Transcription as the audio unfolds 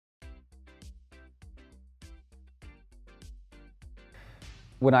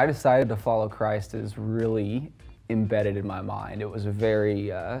When I decided to follow Christ is really embedded in my mind. It was a very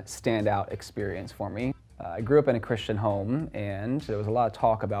standout experience for me. I grew up in a Christian home, and there was a lot of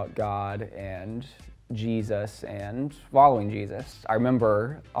talk about God and Jesus and following Jesus. I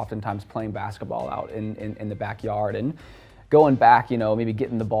remember oftentimes playing basketball out in the backyard and going back, maybe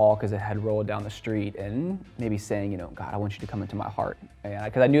getting the ball because it had rolled down the street and maybe saying, God, I want you to come into my heart. And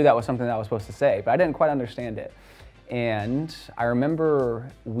because I knew that was something that I was supposed to say, but I didn't quite understand it. And I remember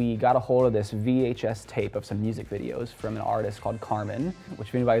we got a hold of this VHS tape of some music videos from an artist called Carmen, which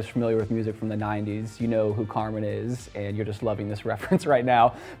if anybody's familiar with music from the 90s, you know who Carmen is, and you're just loving this reference right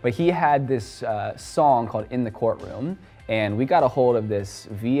now. But he had this song called In the Courtroom, and we got a hold of this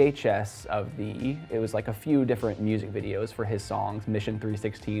VHS of it was like a few different music videos for his songs. Mission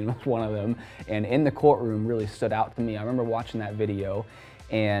 316 was one of them, and In the Courtroom really stood out to me. I remember watching that video,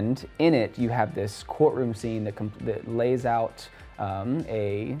 and in it, you have this courtroom scene that lays out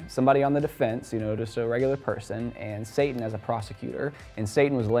somebody on the defense, just a regular person, and Satan as a prosecutor. And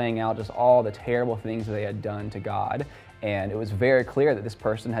Satan was laying out just all the terrible things that they had done to God. And it was very clear that this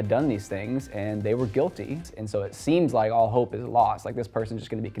person had done these things and they were guilty. And so it seems like all hope is lost. Like this person's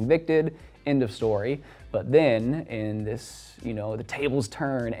just gonna be convicted, end of story. But then in this, the tables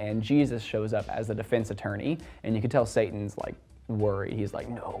turn and Jesus shows up as the defense attorney. And you can tell Satan's like, worried. He's like,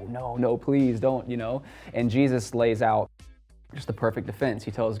 no, please don't, And Jesus lays out just the perfect defense.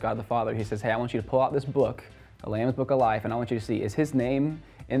 He tells God the Father, he says, hey, I want you to pull out this book, the Lamb's Book of Life, and I want you to see, is his name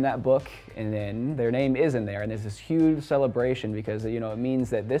in that book? And then their name is in there, and there's this huge celebration because, it means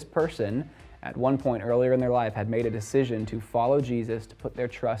that this person at one point earlier in their life had made a decision to follow Jesus, to put their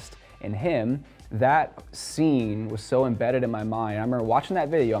trust in him. That scene was so embedded in my mind. I remember watching that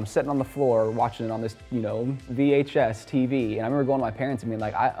video. I'm sitting on the floor watching it on this, VHS TV, and I remember going to my parents and being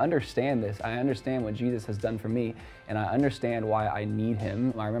like, I understand this. I understand what Jesus has done for me, and I understand why I need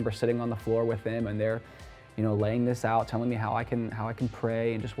him. I remember sitting on the floor with them, and they're, laying this out, telling me how I can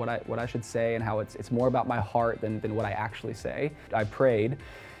pray and just what I should say, and how it's more about my heart than what I actually say. I prayed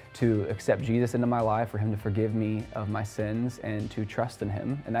to accept Jesus into my life, for him to forgive me of my sins and to trust in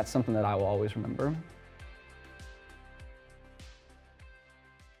him. And that's something that I will always remember.